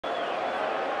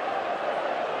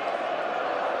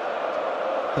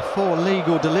the 4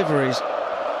 legal deliveries.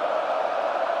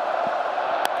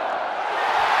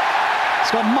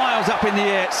 It's got miles up in the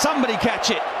air. Somebody catch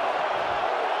it.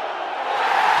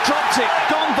 Dropped it.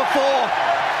 Gone for 4.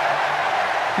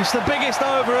 It's the biggest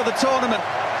over of the tournament.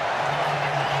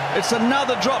 It's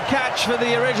another drop catch for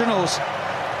the Originals.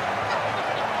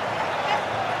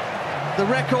 The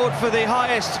record for the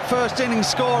highest first innings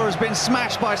score has been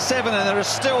smashed by 7, and there are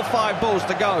still 5 balls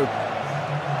to go.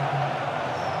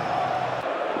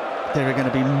 There are going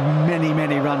to be many,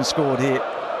 many runs scored here.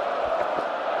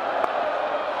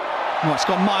 Oh, it's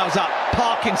gone miles up.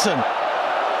 Parkinson.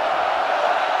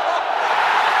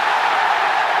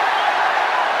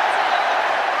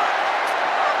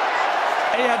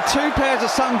 He had 2 pairs of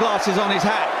sunglasses on his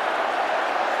hat.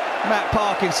 Matt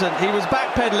Parkinson. He was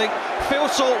backpedaling. Phil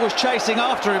Salt was chasing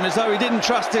after him as though he didn't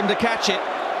trust him to catch it.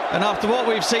 And after what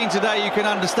we've seen today, you can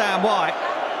understand why.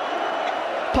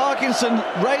 Parkinson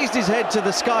raised his head to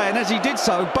the sky, and as he did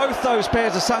so, both those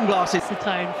pairs of sunglasses. It's the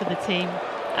tone for the team,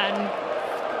 and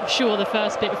I'm sure the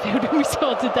first bit of fielding we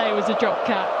saw today was a drop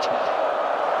catch.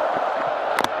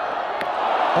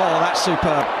 Oh, that's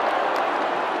superb.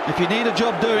 If you need a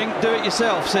job doing, do it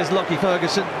yourself, says Lockie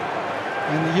Ferguson.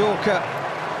 And the Yorker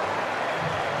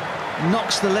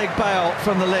knocks the leg bail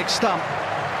from the leg stump.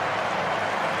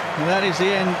 And that is the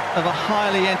end of a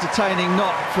highly entertaining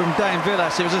knock from Dane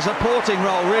Vilas. It was a supporting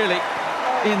role, really,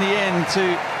 in the end,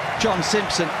 to John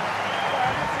Simpson.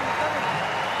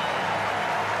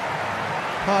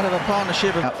 Part of a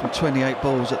partnership out from 28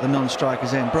 balls at the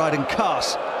non-striker's end. Bryden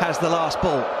Cass has the last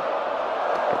ball.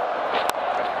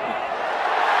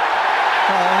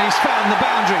 Oh, and he's found the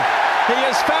boundary. He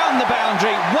has found the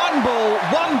boundary. 1 ball,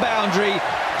 1 boundary,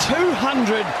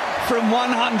 200 from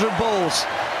 100 balls.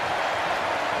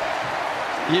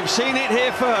 You've seen it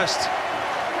here first.